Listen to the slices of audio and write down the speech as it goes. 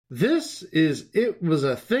This is It Was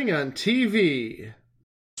a Thing on TV.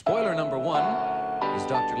 Spoiler number one is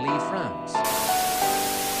Dr. Lee frowns.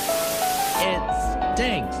 It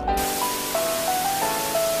stinks.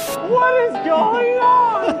 What is going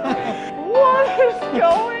on? What is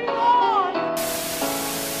going on?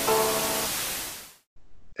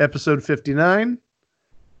 Episode 59,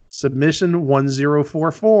 Submission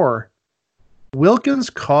 1044. Wilkins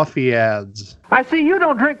Coffee Ads. I see you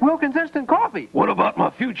don't drink Wilkins instant coffee. What about my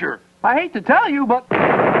future? I hate to tell you, but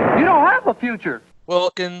you don't have a future.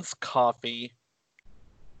 Wilkins Coffee.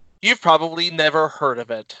 You've probably never heard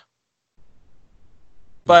of it.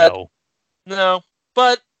 But no,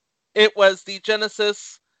 but it was the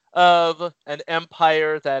genesis of an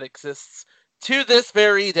empire that exists to this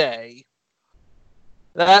very day.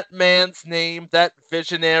 That man's name, that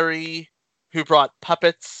visionary who brought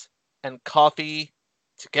puppets and coffee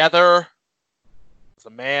together, was a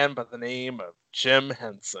man by the name of Jim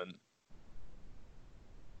Henson.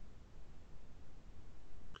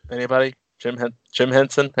 Anybody? Jim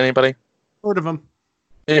Henson? Anybody? Heard of him.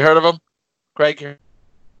 You heard of him? Greg, you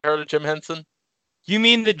heard of Jim Henson? You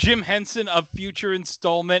mean the Jim Henson of future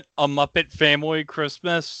installment, A Muppet Family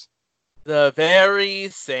Christmas? The very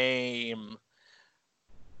same.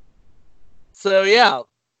 So yeah,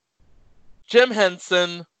 Jim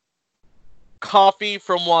Henson, coffee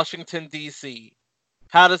from Washington, D.C.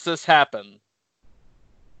 How does this happen?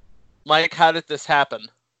 Mike, how did this happen?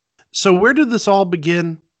 So where did this all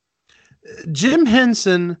begin? Jim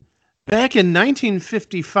Henson, back in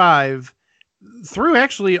 1955, through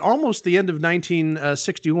actually almost the end of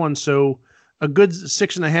 1961, so a good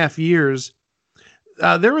 6.5 years,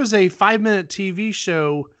 there was a 5-minute TV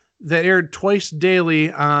show that aired twice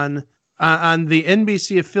daily on the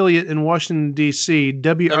NBC affiliate in Washington, D.C.,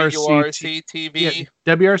 WRC TV. Yeah,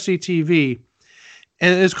 WRC TV.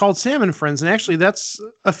 And it's called Sam and Friends. And actually, that's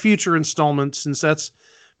a future installment, since that's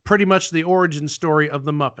pretty much the origin story of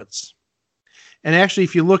the Muppets. And actually,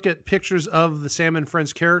 if you look at pictures of the Sam and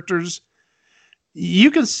Friends characters, you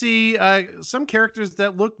can see some characters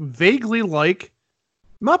that look vaguely like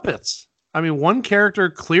Muppets. I mean, one character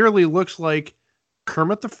clearly looks like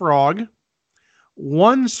Kermit the Frog.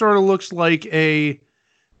 One sort of looks like a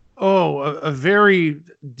very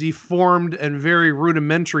deformed and very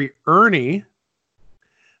rudimentary Ernie.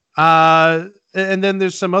 And then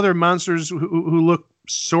there's some other monsters who look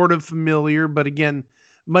sort of familiar, but again,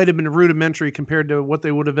 might have been rudimentary compared to what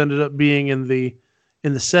they would have ended up being in the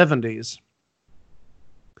 70s.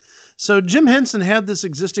 So Jim Henson had this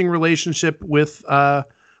existing relationship with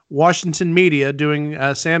Washington Media doing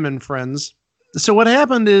Sam and Friends. So what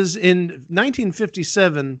happened is in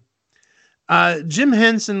 1957, Jim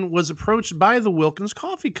Henson was approached by the Wilkins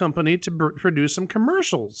Coffee Company to produce some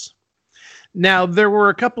commercials. Now, there were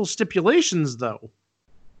a couple stipulations, though.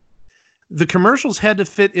 The commercials had to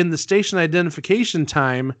fit in the station identification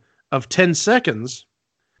time of 10 seconds.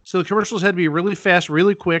 So the commercials had to be really fast,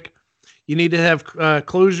 really quick. You need to have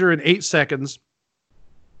closure in 8 seconds.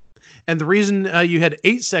 And the reason you had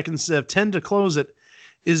 8 seconds instead of 10 to close it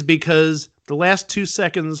is because the last 2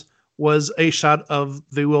 seconds was a shot of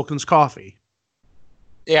the Wilkins coffee.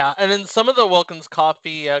 Yeah, and in some of the Wilkins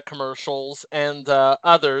Coffee commercials and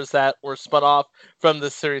others that were spun off from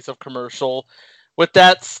this series of commercial, with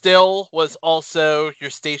that still was also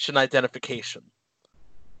your station identification.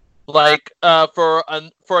 Like for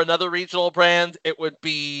another regional brand, it would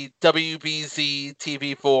be WBZ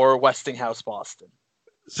TV4 Westinghouse Boston.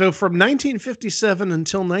 So from 1957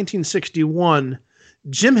 until 1961,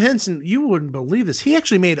 Jim Henson, you wouldn't believe this, he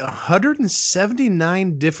actually made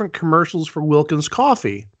 179 different commercials for Wilkins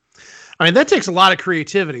Coffee. I mean, that takes a lot of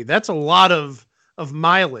creativity. That's a lot of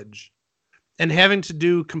mileage. And having to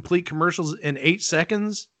do complete commercials in 8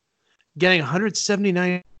 seconds, getting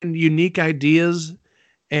 179 unique ideas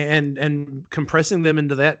and compressing them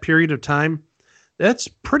into that period of time, that's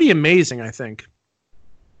pretty amazing, I think.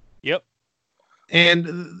 Yep.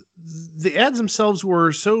 And the ads themselves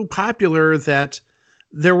were so popular that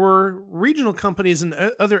there were regional companies in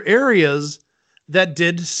other areas that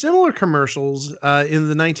did similar commercials in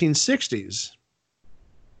the 1960s.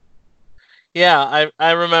 Yeah,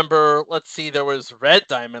 I remember, let's see, there was Red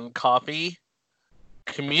Diamond Coffee,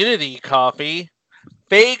 Community Coffee,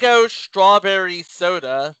 Faygo Strawberry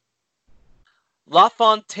Soda, La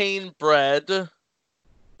Fontaine Bread,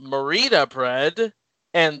 Merita Bread,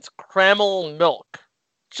 and Cramel Milk,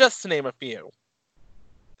 just to name a few.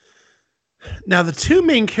 Now, the two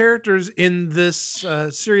main characters in this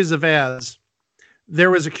series of ads, there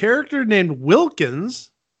was a character named Wilkins,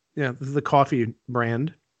 the coffee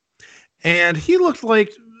brand, and he looked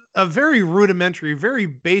like a very rudimentary, very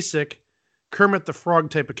basic Kermit the Frog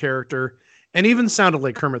type of character, and even sounded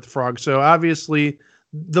like Kermit the Frog. So obviously,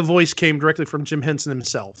 the voice came directly from Jim Henson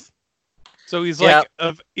himself. So he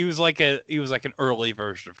was like an early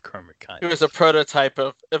version of Kermit, kind He of. was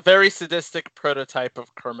a very sadistic prototype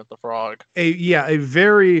of Kermit the Frog. A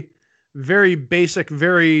very, very basic,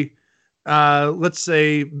 very let's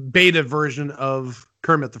say beta version of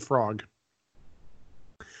Kermit the Frog.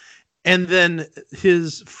 And then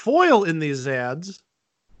his foil in these ads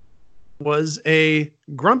was a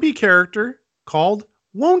grumpy character called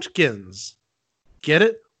Won'tkins. Get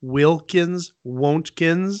it? Wilkins,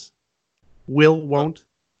 Won'tkins. Will, won't.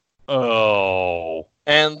 Oh.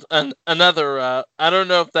 And another, I don't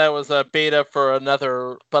know if that was a beta for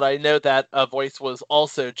another, but I know that a voice was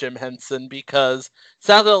also Jim Henson because it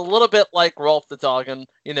sounded a little bit like Rolf the dog. And,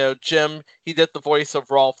 Jim, he did the voice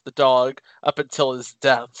of Rolf the dog up until his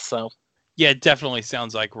death, so. Yeah, it definitely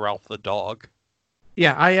sounds like Ralph the dog.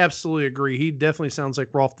 Yeah, I absolutely agree. He definitely sounds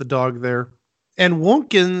like Rolf the dog there. And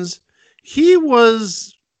Won'tkins, he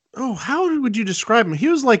was, how would you describe him? He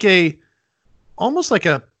was like almost like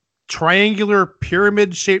a triangular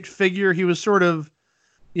pyramid-shaped figure. He was sort of,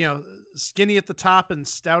 skinny at the top and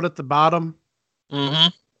stout at the bottom. Mm-hmm.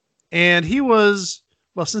 And he was,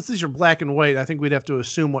 well, since these are black and white, I think we'd have to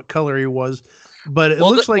assume what color he was. But it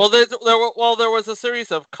looks like... there was a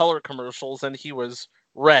series of color commercials, and he was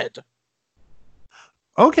red.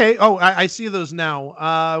 Okay. Oh, I see those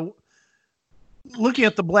now. Looking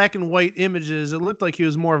at the black and white images, it looked like he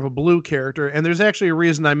was more of a blue character. And there's actually a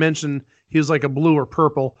reason I mentioned he was like a blue or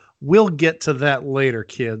purple. We'll get to that later,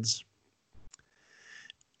 kids.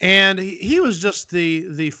 And he was just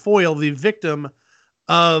the foil, the victim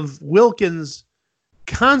of Wilkins'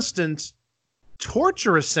 constant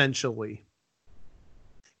torture, essentially.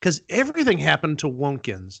 Because everything happened to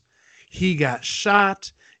Won'tkins. He got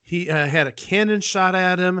shot. He had a cannon shot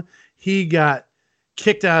at him. He got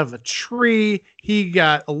kicked out of a tree. He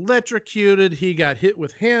got electrocuted. He got hit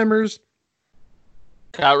with hammers.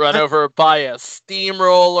 Got run over by a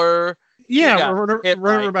steamroller. Yeah, run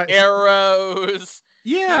over by by arrows.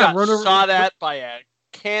 Yeah, he got shot at by a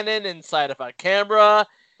cannon inside of a camera.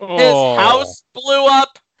 His house blew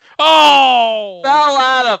up. Oh! Fell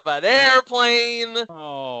out of an airplane.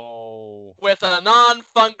 Oh. With a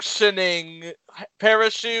non-functioning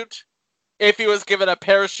parachute. If he was given a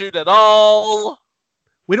parachute at all.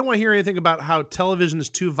 We don't want to hear anything about how television is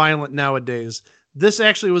too violent nowadays. This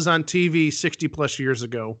actually was on TV 60 plus years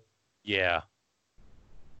ago. Yeah.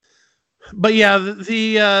 But yeah,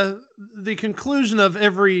 the conclusion of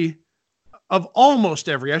almost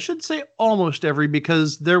every, I should say almost every,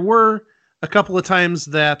 because there were a couple of times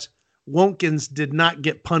that Won'tkins did not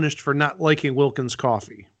get punished for not liking Wilkins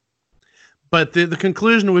coffee. But the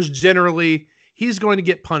conclusion was generally, he's going to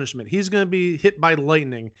get punishment. He's going to be hit by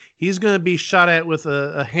lightning. He's going to be shot at with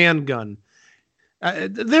a handgun.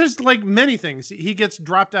 There's like many things. He gets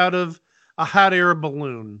dropped out of a hot air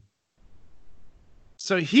balloon.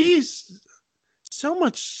 So he's so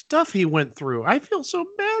much stuff he went through. I feel so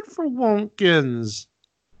bad for Won'tkins.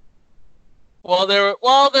 Well, there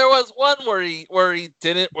was one where he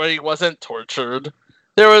wasn't tortured.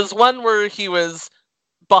 There was one where he was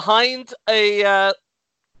behind a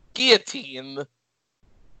guillotine.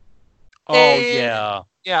 Oh, yeah.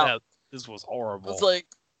 Yeah. This was horrible. It's like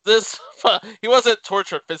this. He wasn't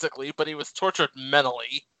tortured physically, but he was tortured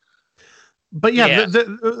mentally. But yeah,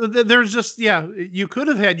 there's just, you could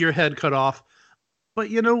have had your head cut off. But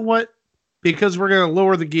you know what? Because we're going to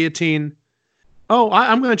lower the guillotine. Oh,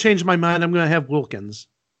 I'm going to change my mind. I'm going to have Wilkins.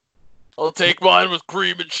 I'll take mine with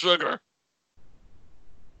cream and sugar.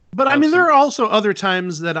 But I mean, there are also other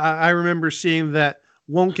times that I remember seeing that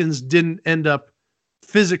Won'tkins didn't end up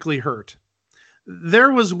physically hurt.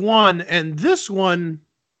 There was one, and this one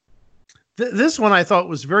I thought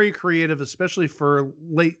was very creative, especially for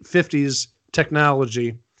late 50s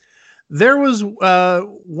technology. There was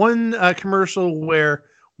one commercial where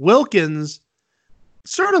Wilkins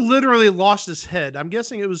sort of literally lost his head. I'm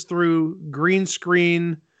guessing it was through green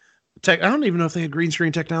screen tech. I don't even know if they had green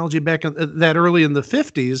screen technology back that early in the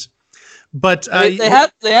 50s. But they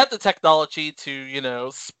had the technology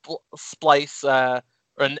to splice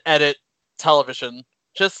and edit television.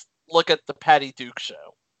 Just look at the Patty Duke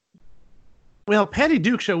Show. Well, Patty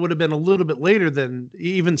Duke Show would have been a little bit later than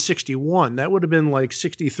even 61. That would have been like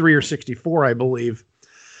 63 or 64, I believe.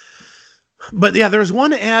 But yeah, there's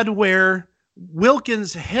one ad where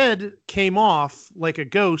Wilkins' head came off like a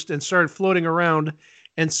ghost and started floating around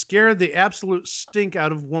and scared the absolute stink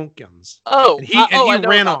out of Won'tkins. Oh, and he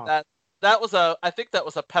ran off. That. I think that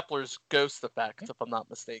was a Pepler's ghost effect, if I'm not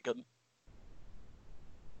mistaken.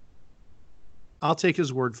 I'll take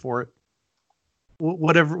his word for it.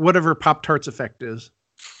 whatever Pop-Tarts effect is.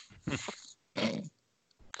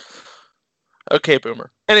 Okay,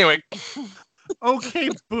 Boomer. Anyway. Okay,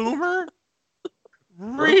 Boomer?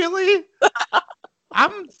 Really?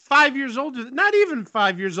 I'm 5 years older, not even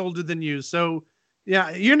 5 years older than you. So,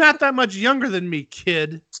 yeah, you're not that much younger than me,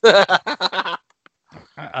 kid.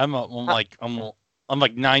 I'm like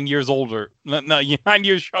 9 years older. No, 9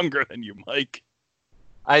 years younger than you, Mike.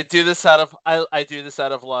 I do this out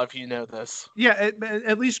of love. You know this. Yeah,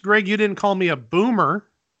 at least, Greg, you didn't call me a boomer.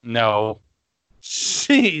 No.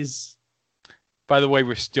 Jeez. By the way,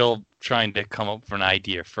 we're still trying to come up with an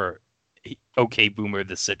idea for Okay Boomer,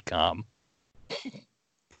 the sitcom.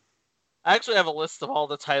 I actually have a list of all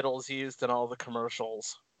the titles used in all the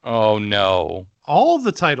commercials. Oh, no. All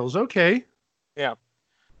the titles, okay. Yeah.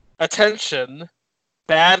 Attention,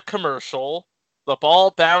 bad commercial, the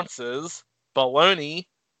ball bounces, baloney,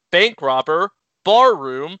 bank robber, bar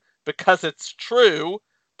room, because it's true,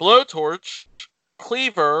 blowtorch,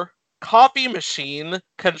 cleaver, coffee machine,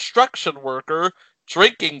 construction worker,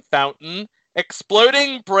 drinking fountain,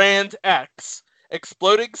 exploding brand X,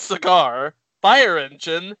 exploding cigar, fire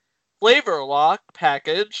engine, flavor lock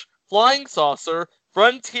package, flying saucer,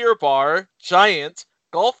 frontier bar, giant,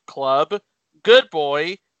 golf club, good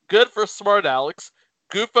boy, good for smart Alex,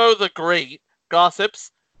 Goofo the Great,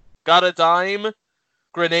 gossips, got a dime,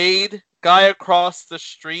 grenade, guy across the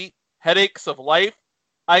street, headaches of life,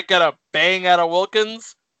 I got a bang out of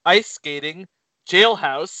Wilkins, ice skating,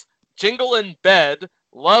 jailhouse, jingle in bed,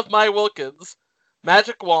 love my Wilkins,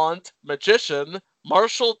 magic wand, magician,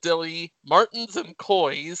 Marshall Dilly, Martins and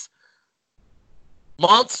Coys,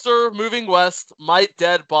 monster moving west, my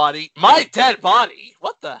dead body. My dead body?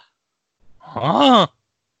 What the? Huh?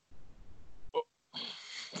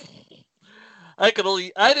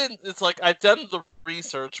 It's like, I've done the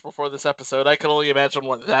research before this episode. I can only imagine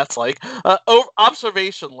what that's like.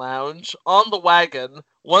 Observation lounge, on the wagon,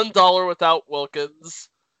 $1 without Wilkins,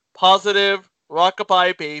 positive,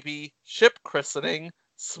 rockabye baby, ship christening,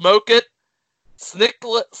 smoke it,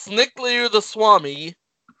 Snickler the Swami,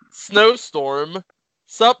 snowstorm,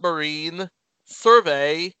 submarine,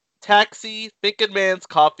 survey, taxi, thinking man's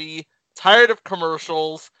coffee, tired of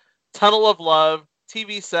commercials, tunnel of love,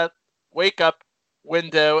 TV set, wake up,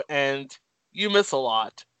 window, and you miss a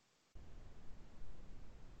lot.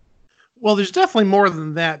 Well, there's definitely more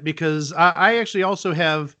than that, because I actually also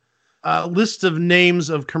have a list of names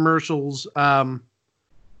of commercials. And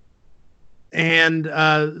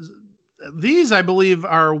these, I believe,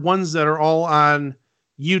 are ones that are all on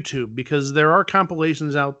YouTube, because there are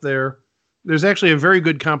compilations out there. There's actually a very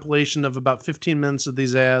good compilation of about 15 minutes of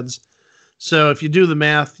these ads. So if you do the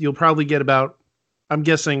math, you'll probably get about, I'm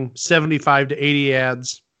guessing, 75 to 80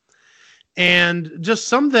 ads. And just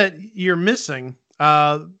some that you're missing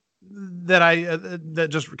that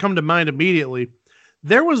just come to mind immediately.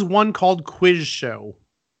 There was one called Quiz Show.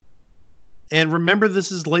 And remember,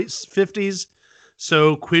 this is late 50s,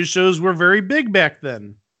 so quiz shows were very big back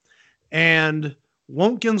then. And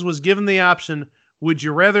Wontkins was given the option, would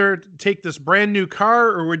you rather take this brand new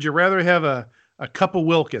car, or would you rather have a cup of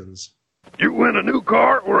Wilkins? You win a new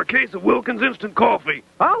car or a case of Wilkins instant coffee.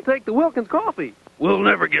 I'll take the Wilkins coffee. We'll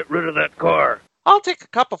never get rid of that car. I'll take a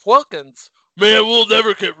cup of Wilkins. Man, we'll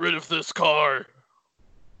never get rid of this car.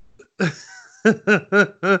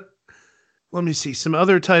 Let me see some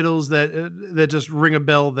other titles that just ring a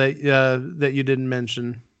bell that you didn't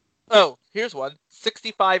mention. Oh, here's one.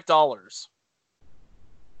 $65.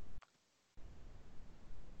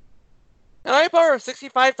 Can I borrow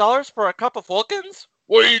 $65 for a cup of Wilkins?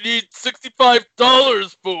 What do you need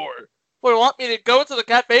 $65 for? What, you want me to go to the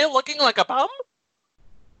cafe looking like a bum?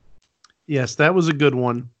 Yes, that was a good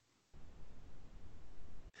one.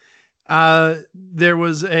 There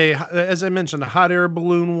was as I mentioned, a hot air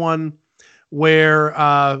balloon one where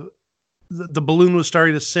the balloon was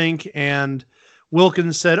starting to sink, and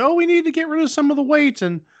Wilkins said, "Oh, we need to get rid of some of the weight,"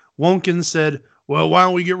 and Wontkins said, "Well, why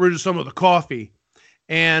don't we get rid of some of the coffee?"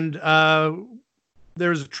 And there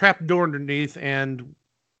was a trap door underneath, and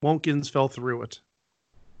Wontkins fell through it.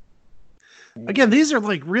 Again, these are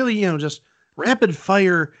like really, just rapid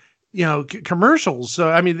fire, commercials.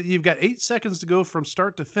 So, I mean, you've got 8 seconds to go from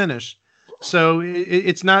start to finish. So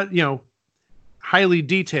it's not, highly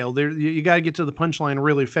detailed. There, you got to get to the punchline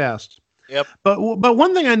really fast. Yep. But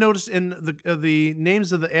one thing I noticed in the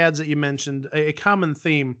names of the ads that you mentioned, a common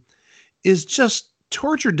theme is just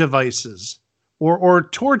torture devices or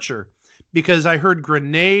torture, because I heard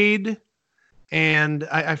grenade, and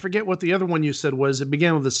I forget what the other one you said was. It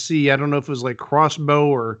began with a C. I don't know if it was like crossbow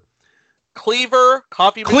or Cleaver,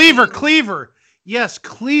 coffee machine. Cleaver. Yes,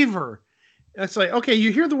 cleaver. It's like, okay,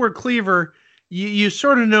 you hear the word cleaver, you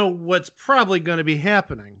sort of know what's probably going to be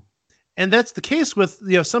happening. And that's the case with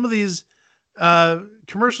some of these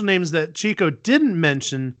commercial names that Chico didn't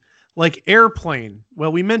mention, like Airplane.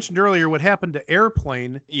 Well, we mentioned earlier what happened to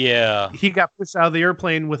Airplane. Yeah. He got pushed out of the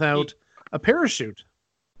airplane without a parachute.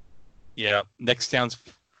 Yeah. Next town's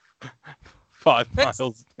 5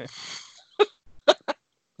 miles.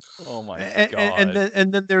 Oh my God.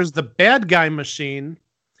 And then there's the Bad Guy Machine.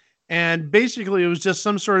 And basically it was just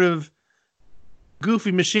some sort of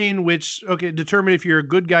goofy machine which determined if you're a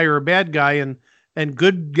good guy or a bad guy, and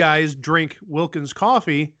good guys drink Wilkins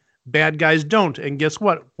coffee, bad guys don't. And guess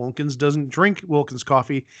what? Wilkins doesn't drink Wilkins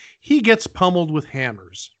coffee. He gets pummeled with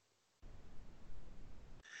hammers.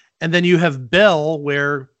 And then you have Bell,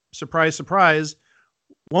 where, surprise, surprise,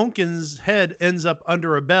 Wilkins' head ends up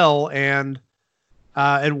under a bell, and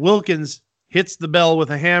Wilkins hits the bell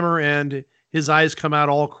with a hammer, and his eyes come out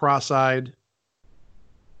all cross-eyed.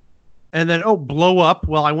 And then, Blow Up.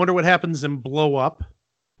 Well, I wonder what happens in Blow Up.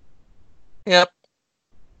 Yep.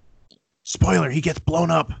 Spoiler, he gets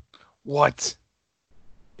blown up. What?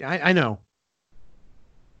 I know.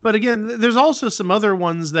 But again, there's also some other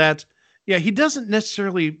ones that, he doesn't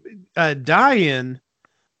necessarily die in.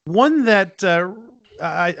 One that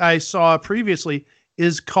I saw previously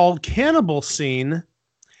is called Cannibal Scene.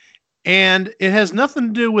 And it has nothing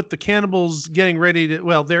to do with the cannibals getting ready to,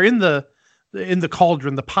 well, they're in the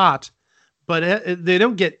cauldron, the pot, but they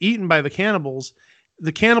don't get eaten by the cannibals.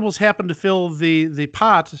 The cannibals happen to fill the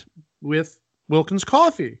pot with Wilkins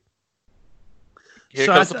coffee. Here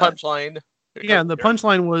comes the punchline. And the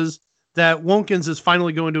punchline was that Wilkins is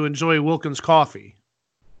finally going to enjoy Wilkins coffee.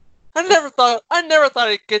 I never thought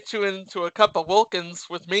I'd get you into a cup of Wilkins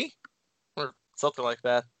with me, or something like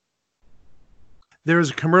that. There's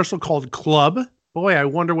a commercial called Club. Boy, I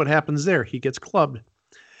wonder what happens there. He gets clubbed.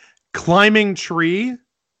 Climbing Tree,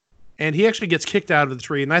 and he actually gets kicked out of the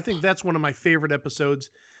tree. And I think that's one of my favorite episodes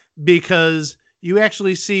because you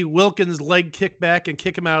actually see Wilkins' leg kick back and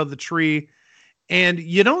kick him out of the tree. And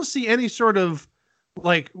you don't see any sort of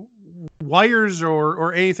like wires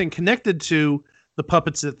or anything connected to the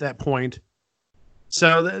puppets at that point.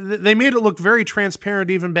 So they made it look very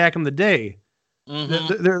transparent even back in the day.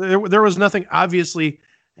 Mm-hmm. There was nothing obviously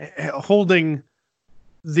holding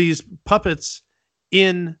these puppets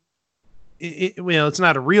in it's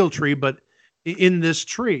not a real tree, but in this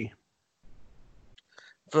tree.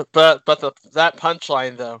 But that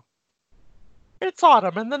punchline though. It's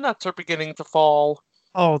autumn and the nuts are beginning to fall.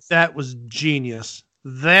 Oh, that was genius.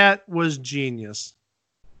 That was genius.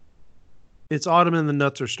 It's autumn and the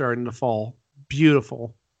nuts are starting to fall.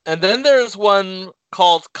 Beautiful. And then there's one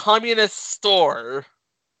called Communist Store.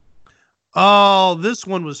 Oh, this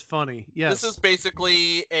one was funny. Yes. This is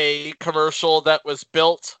basically a commercial that was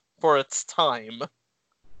built for its time.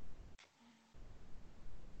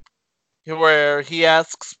 Where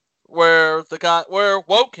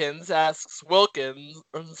Wilkins asks Wilkins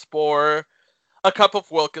for a cup of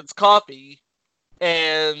Wilkins coffee.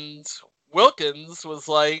 And Wilkins was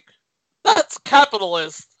like, That's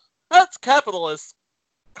capitalist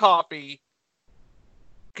coffee.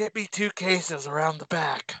 Get me 2 cases around the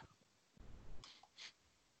back.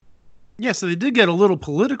 Yeah, so they did get a little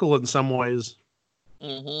political in some ways.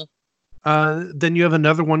 Mm-hmm. Then you have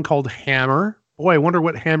another one called Hammer. Boy, I wonder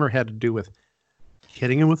what Hammer had to do with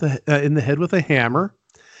hitting him with in the head with a hammer.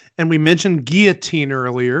 And we mentioned Guillotine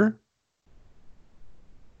earlier.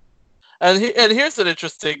 And here's an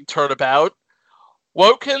interesting turnabout.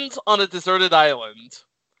 Wilkins on a deserted island,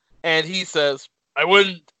 and he says, I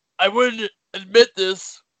wouldn't admit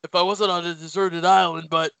this if I wasn't on a deserted island,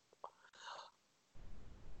 but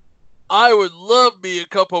I would love me a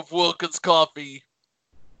cup of Wilkins coffee.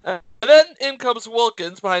 And then in comes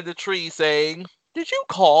Wilkins behind the tree saying, Did you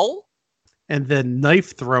call? And then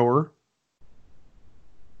Knife Thrower.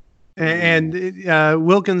 And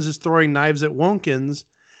Wilkins is throwing knives at Wilkins,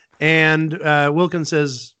 and Wilkins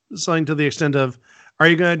says something to the extent of, Are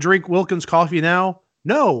you going to drink Wilkins coffee now?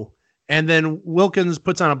 No. And then Wilkins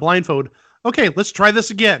puts on a blindfold. Okay, let's try this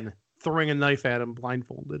again. Throwing a knife at him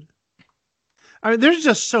blindfolded. I mean, there's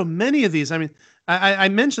just so many of these. I mean, I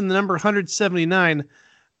mentioned the number 179.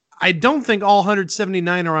 I don't think all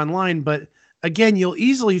 179 are online, but again, you'll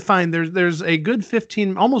easily find there's a good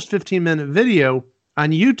almost 15-minute video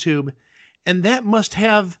on YouTube, and that must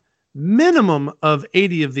have minimum of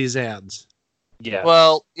 80 of these ads. Yeah.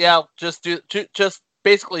 Well, yeah, just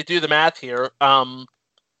basically do the math here.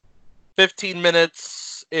 15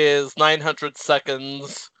 minutes is 900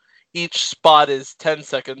 seconds. Each spot is 10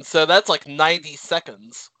 seconds, so that's like 90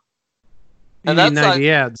 seconds. And that's 90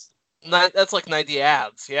 ads. That's like 90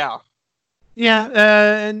 ads, yeah. Yeah,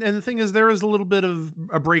 and the thing is, there is a little bit of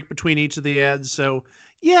a break between each of the ads. So,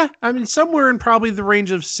 yeah, I mean, somewhere in probably the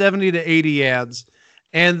range of 70 to 80 ads.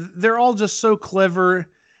 And they're all just so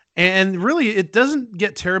clever. And really, it doesn't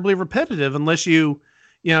get terribly repetitive unless you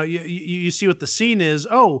see what the scene is.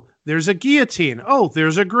 Oh, there's a guillotine. Oh,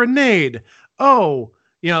 there's a grenade. Oh,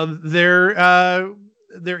 they're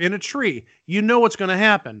in a tree. You know what's going to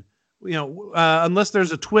happen. Unless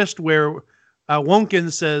there's a twist where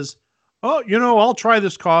Wonkin says, oh, I'll try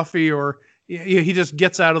this coffee, or he just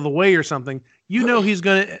gets out of the way or something. He's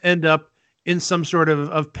going to end up in some sort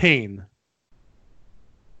of pain.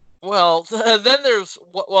 Well, then there's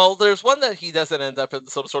one that he doesn't end up in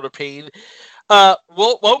some sort of pain.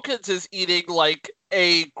 Wilkins is eating like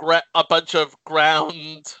a bunch of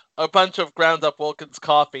ground up Wilkins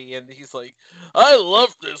coffee, and he's like, I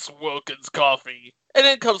love this Wilkins coffee. And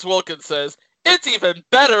in comes Wilkins, says, it's even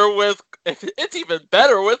better with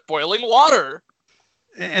boiling water.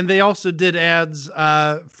 And they also did ads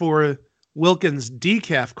for Wilkins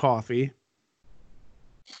decaf coffee.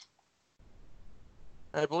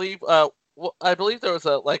 I believe there was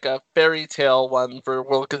a fairy tale one for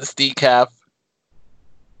Wilkins decaf,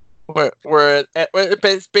 where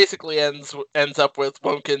it basically ends up with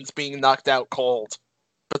Wilkins being knocked out cold.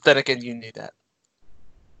 But then again, you knew that.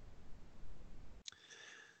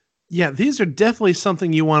 Yeah, these are definitely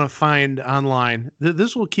something you want to find online.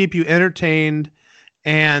 This will keep you entertained,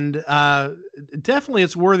 and definitely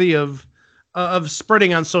it's worthy of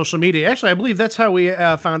spreading on social media. Actually, I believe that's how we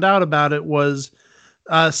found out about it. Was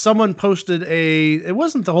someone posted it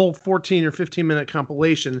wasn't the whole 14 or 15-minute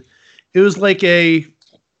compilation. It was like a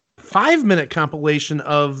 5-minute compilation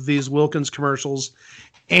of these Wilkins commercials,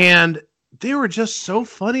 and they were just so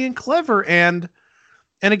funny and clever. And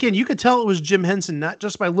again, you could tell it was Jim Henson, not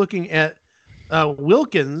just by looking at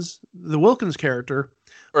Wilkins, the Wilkins character,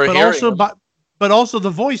 but also the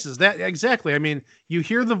voices. That exactly. I mean, you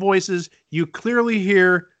hear the voices, you clearly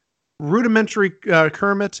hear rudimentary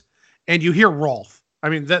Kermit, and you hear Rolf. I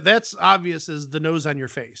mean, that's obvious as the nose on your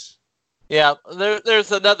face. Yeah,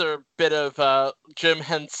 there's another bit of Jim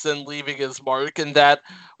Henson leaving his mark, in that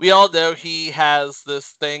we all know he has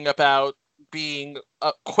this thing about being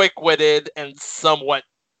quick-witted and somewhat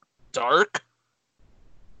dark,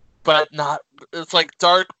 but not. It's like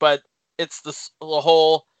dark, but it's the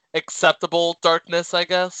whole acceptable darkness, I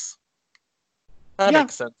guess. That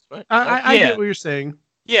makes sense, right? I get what you're saying.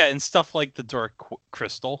 Yeah, and stuff like the Dark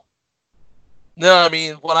Crystal. No, I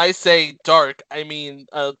mean, when I say dark, I mean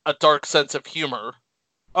a dark sense of humor.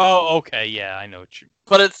 Oh, okay, yeah, I know what you.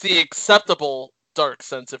 But it's the acceptable dark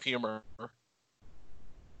sense of humor.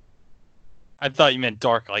 I thought you meant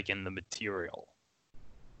dark, like in the material.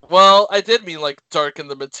 Well, I did mean like dark in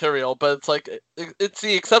the material, but it's like it's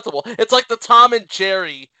the acceptable. It's like the Tom and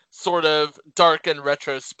Jerry sort of dark and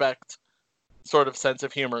retrospect sort of sense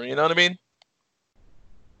of humor. You know what I mean?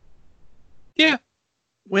 Yeah.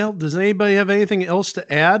 Well, does anybody have anything else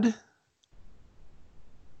to add?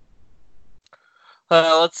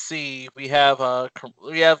 Let's see. We have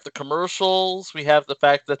the commercials. We have the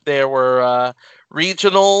fact that there were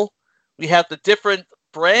regional. We have the different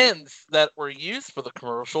brands that were used for the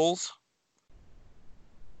commercials,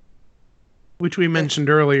 which we mentioned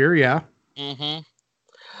earlier. Yeah. Mm-hmm.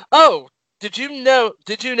 Oh, did you know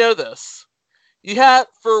this? You had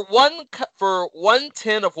for one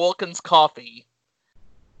tin of Wilkins coffee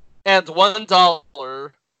and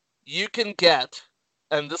 $1, you can get,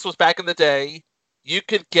 and this was back in the day, you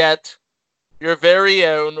could get your very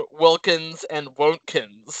own Wilkins and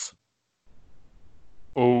Wonkins.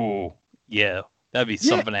 Oh, yeah. That'd be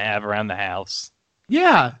something to have around the house.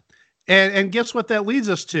 Yeah. And guess what that leads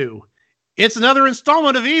us to? It's another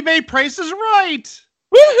installment of eBay Price is Right.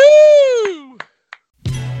 Woohoo!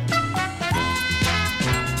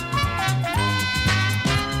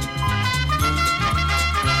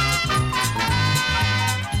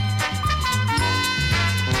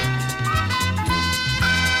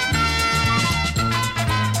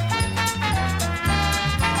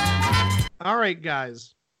 All right,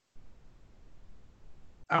 guys.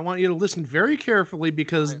 I want you to listen very carefully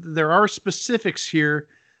because there are specifics here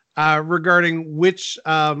regarding which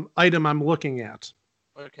item I'm looking at.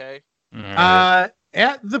 Okay.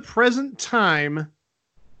 At the present time,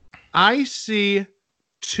 I see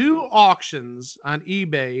 2 auctions on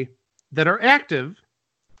eBay that are active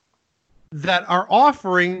that are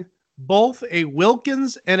offering both a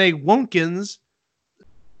Wilkins and a Wonkins.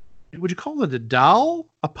 Would you call it a doll?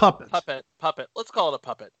 A puppet? Puppet. Let's call it a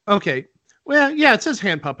puppet. Okay. Well, yeah, it says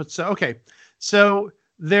hand puppets. So, okay. So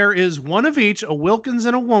there is one of each, a Wilkins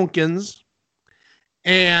and a Wonkins.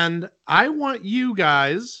 And I want you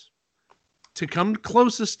guys to come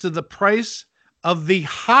closest to the price of the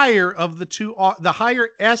higher of the the higher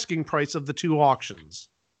asking price of the two auctions.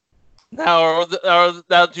 Now,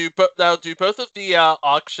 do both of the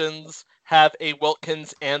auctions have a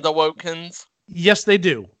Wilkins and a Wilkins? Yes, they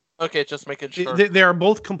do. Okay, just making sure. They are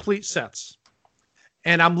both complete sets.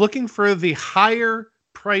 And I'm looking for the higher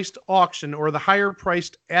priced auction or the higher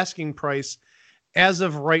priced asking price as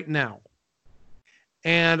of right now.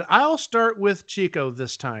 And I'll start with Chico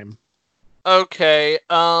this time. Okay,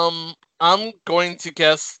 I'm going to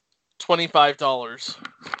guess $25.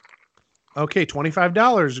 Okay,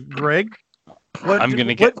 $25, Greg.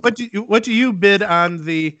 What do you bid on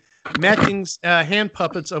the matching hand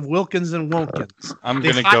puppets of Wilkins and Wonkins? I'm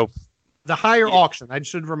going to go the higher auction. I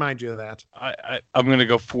should remind you of that. I'm going to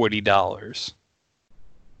go $40.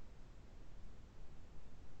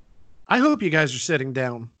 I hope you guys are sitting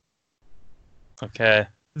down. Okay.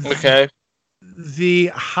 Okay. The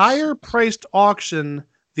higher priced auction,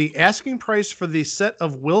 the asking price for the set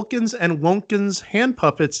of Wilkins and Wonkins hand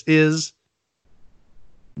puppets is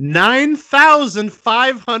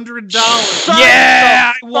 $9,500.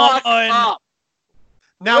 Yeah, I won.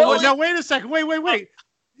 Now, Really? now, wait a second. Wait.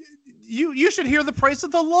 You should hear the price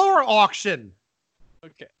of the lower auction.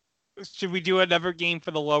 Okay. Should we do another game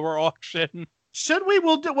for the lower auction? Should we?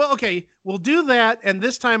 We'll do that. And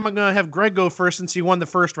this time I'm going to have Greg go first since he won the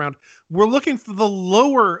first round. We're looking for the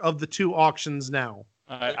lower of the two auctions now.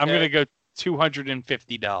 Okay. I'm going to go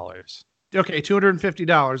 $250. Okay,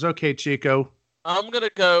 $250. Okay, Chico. I'm going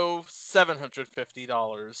to go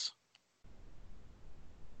 $750.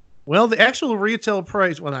 Well, the actual retail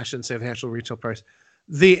price, well, I shouldn't say the actual retail price.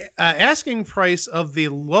 The asking price of the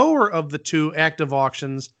lower of the two active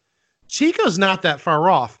auctions, Chico's not that far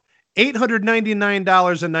off.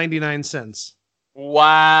 $899.99.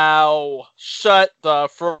 Wow. Shut the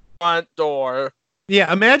front door.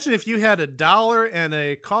 Yeah, imagine if you had $1 and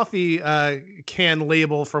a coffee can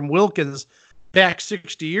label from Wilkins back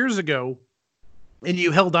 60 years ago, and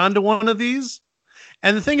you held on to one of these.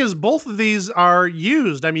 And the thing is, both of these are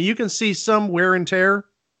used. I mean, you can see some wear and tear.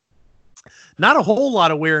 Not a whole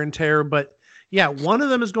lot of wear and tear, but yeah, one of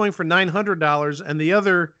them is going for $900, and the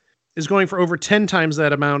other is going for over 10 times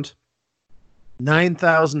that amount,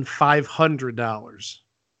 $9,500.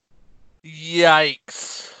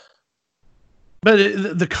 Yikes.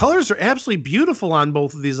 But the colors are absolutely beautiful on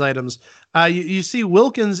both of these items. You see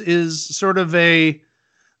Wilkins is sort of a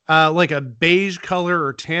like a beige color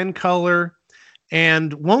or tan color,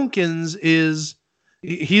 and Wonkins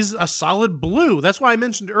he's a solid blue. That's why I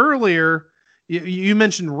mentioned earlier, you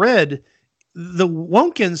mentioned red. The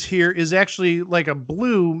Wonkins here is actually like a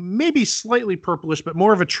blue, maybe slightly purplish, but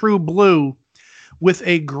more of a true blue with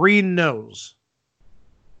a green nose.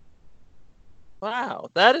 Wow,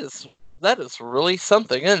 that is really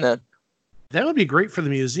something, isn't it? That would be great for the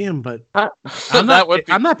museum, but That would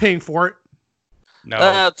be I'm not paying for it.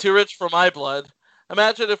 No. too rich for my blood.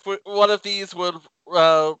 Imagine if one of these would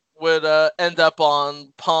end up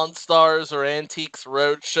on Pawn Stars or Antiques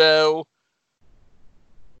Roadshow.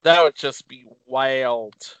 That would just be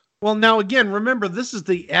wild. Well, now again, remember, this is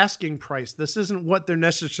the asking price. This isn't what they're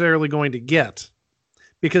necessarily going to get.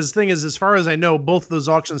 Because the thing is, as far as I know, both of those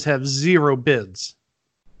auctions have 0 bids.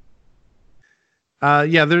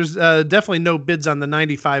 Yeah, there's definitely no bids on the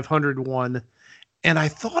 9,500 one. And I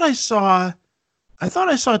thought I saw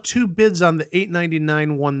 2 bids on the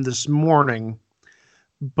 899 one this morning.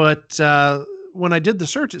 But when I did the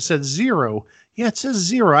search, it said 0. Yeah, it says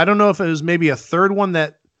 0. I don't know if it was maybe a third one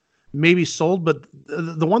that maybe sold, but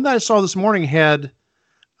the one that I saw this morning had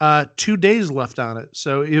 2 days left on it.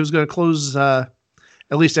 So it was going to close, at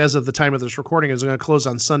least as of the time of this recording, it was going to close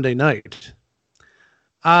on Sunday night.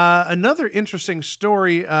 Another interesting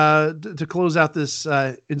story to close out this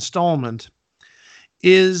installment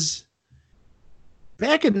is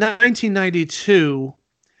back in 1992,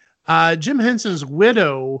 Jim Henson's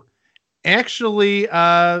widow actually she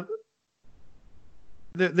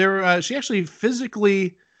actually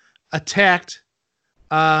physically attacked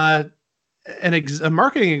a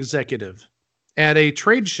marketing executive at a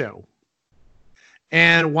trade show.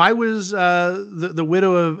 And why was the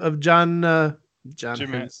widow of Jim Henson?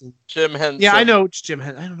 Jim Henson. Yeah, I know it's Jim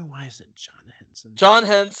Henson. I don't know why I said John Henson. John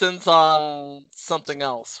Henson's on something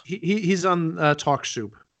else. He's on Talk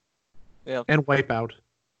Soup. Yeah. And Wipeout.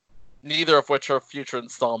 Neither of which are future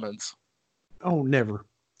installments. Oh, never.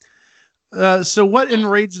 So what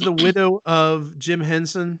enraged the widow of Jim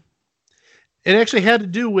Henson? It actually had to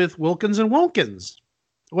do with Wilkins and Wonkins.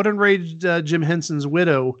 What enraged Jim Henson's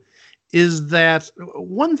widow is that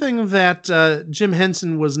one thing that Jim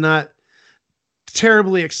Henson was not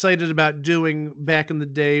terribly excited about doing back in the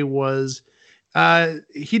day was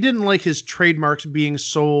he didn't like his trademarks being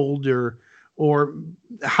sold or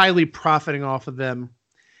highly profiting off of them.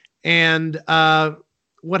 And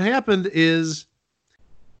what happened is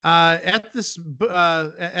at this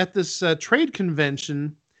trade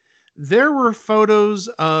convention, there were photos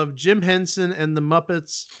of Jim Henson and the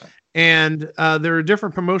Muppets, and there are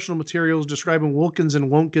different promotional materials describing Wilkins and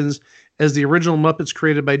Wontkins as the original Muppets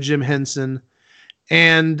created by Jim Henson.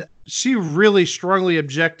 And she really strongly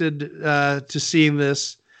objected to seeing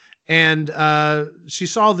this, and she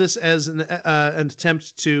saw this as an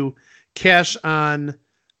attempt to cash on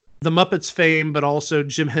the Muppets' fame, but also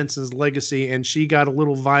Jim Henson's legacy. And she got a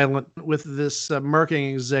little violent with this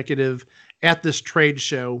marketing executive at this trade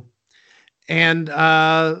show. And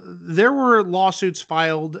there were lawsuits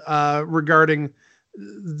filed regarding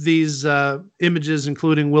these images,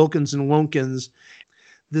 including Wilkins and Wontkins.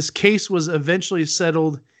 This case was eventually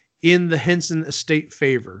settled in the Henson estate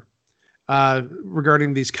favor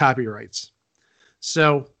regarding these copyrights.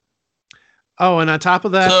 So, and on top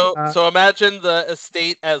of that... So imagine the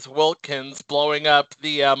estate as Wilkins blowing up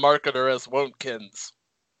the marketer as Wontkins.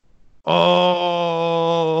 Oh,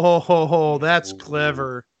 that's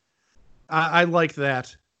clever. I like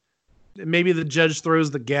that. Maybe the judge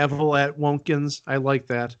throws the gavel at Wontkins. I like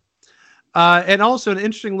that. And also an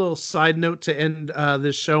interesting little side note to end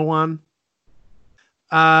this show on.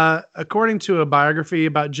 According to a biography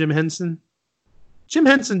about Jim Henson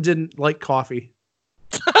didn't like coffee.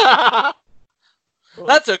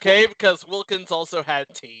 That's okay, because Wilkins also had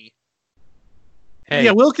tea. Hey,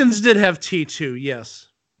 yeah, Wilkins did have tea too, yes.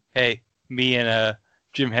 Hey, me and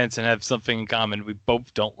Jim Henson have something in common. We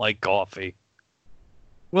both don't like coffee.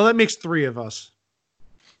 Well, that makes 3 of us.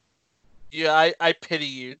 Yeah, I pity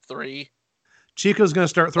you 3. Chico's going to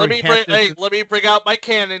start throwing let me bring out my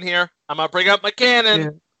cannon here. I'm going to bring out my cannon. Yeah.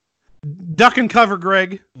 Duck and cover,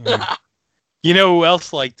 Greg. You know who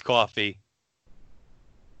else liked coffee?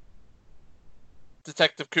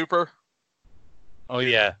 Detective Cooper. Oh,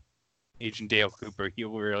 yeah. Agent Dale Cooper. He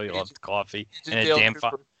really loved coffee. Agent And Dale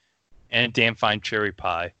a damn fine cherry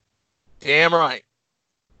pie. Damn right.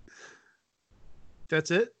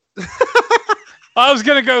 That's it? I was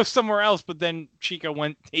gonna go somewhere else, but then Chico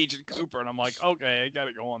went Agent Cooper, and I'm like, okay, I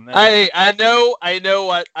gotta go on that. I know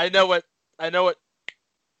what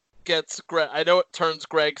gets Greg. I know it turns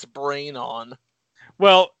Greg's brain on.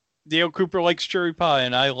 Well, Dale Cooper likes cherry pie,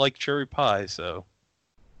 and I like cherry pie, so.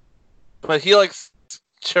 But he likes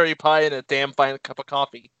cherry pie and a damn fine cup of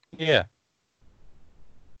coffee. Yeah.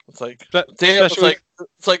 It's like Dale,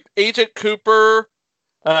 it's like Agent Cooper,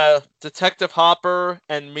 Detective Hopper,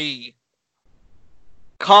 and me.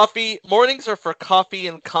 Coffee mornings are for coffee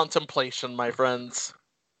and contemplation, my friends.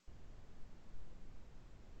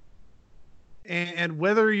 And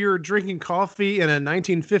whether you're drinking coffee in a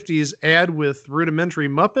 1950s ad with rudimentary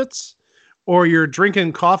Muppets, or you're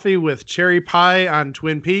drinking coffee with cherry pie on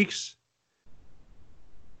Twin Peaks,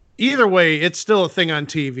 either way, it's still a thing on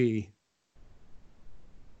TV.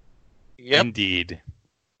 Yep. Indeed.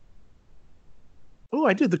 Oh,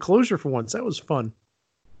 I did the closure for once. That was fun.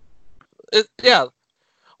 Yeah.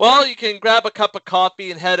 Well, you can grab a cup of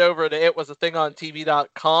coffee and head over to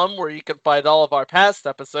itwasathingontv.com, where you can find all of our past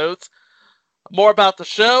episodes, more about the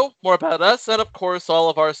show, more about us, and of course all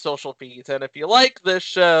of our social feeds. And if you like this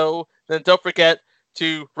show, then don't forget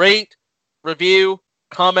to rate, review,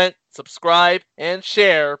 comment, subscribe, and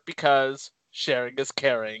share, because sharing is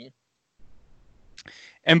caring.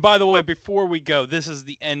 And by the way, before we go, this is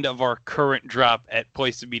the end of our current drop at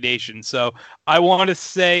Place to Be Nation. So I want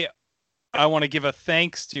to give a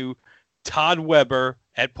thanks to Todd Weber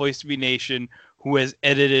at Place to Be Nation, who has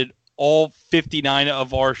edited all 59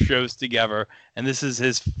 of our shows together. And this is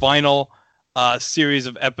his final series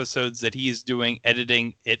of episodes that he is doing,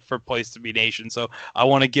 editing it for Place to Be Nation. So I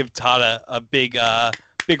want to give Todd a big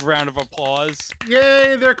round of applause.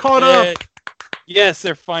 Yay, they're caught up. Yes,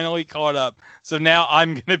 they're finally caught up. So now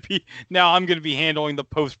I'm gonna be handling the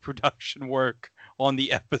post-production work on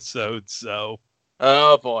the episodes. So,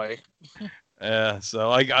 oh boy,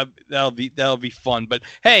 so that'll be fun. But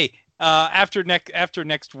hey, after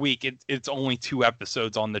next week, it's only 2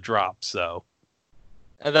 episodes on the drop. So,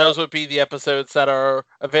 and those would be the episodes that are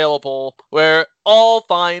available where all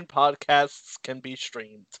fine podcasts can be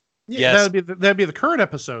streamed. Yeah, yes. that'd be the current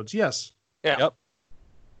episodes. Yes. Yeah. Yep.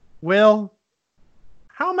 Well,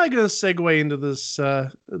 how am I going to segue into this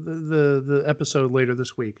the episode later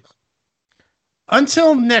this week?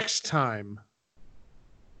 Until next time.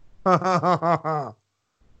 Oh.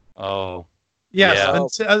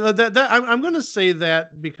 Yes. Yeah. I'm going to say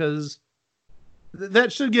that because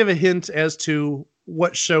that should give a hint as to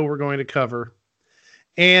what show we're going to cover.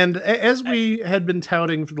 And as we had been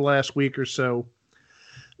touting for the last week or so,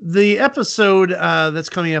 the episode that's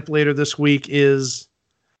coming up later this week is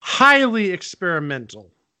highly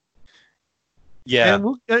experimental. Yeah.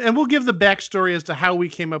 And we'll give the backstory as to how we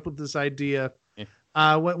came up with this idea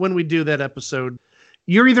when we do that episode.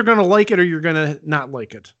 You're either going to like it or you're going to not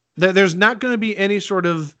like it. There's not going to be any sort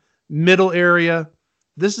of middle area.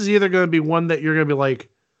 This is either going to be one that you're going to be like,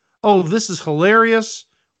 oh, this is hilarious,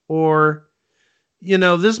 or,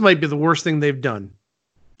 this might be the worst thing they've done.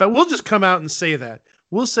 But we'll just come out and say that.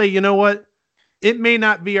 We'll say, you know what? It may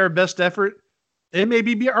not be our best effort. It may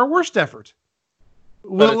be our worst effort.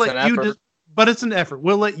 We'll let you but it's an effort.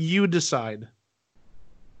 We'll let you decide.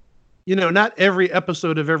 Not every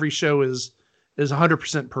episode of every show is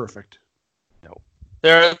 100% perfect. No.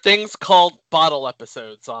 There are things called bottle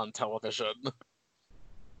episodes on television.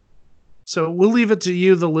 So we'll leave it to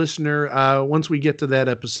you, the listener, once we get to that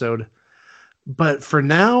episode. But for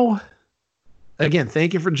now, again,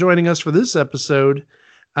 thank you for joining us for this episode.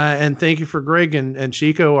 And thank you for Greg and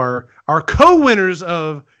Chico, our co-winners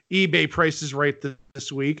of eBay Prices Right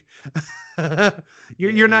this week.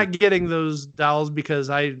 You're not getting those dolls because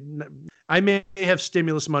I may have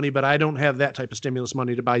stimulus money, but I don't have that type of stimulus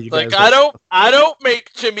money to buy you guys. I don't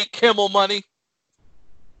make Jimmy Kimmel money.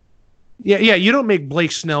 Yeah, you don't make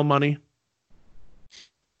Blake Snell money.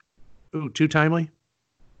 Ooh, too timely.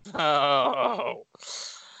 Oh.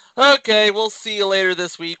 Okay, we'll see you later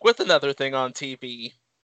this week with another thing on TV.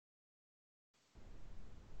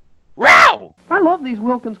 Row! I love these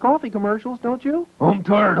Wilkins coffee commercials, don't you? I'm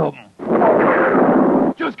tired of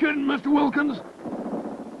them. Just kidding, Mr. Wilkins.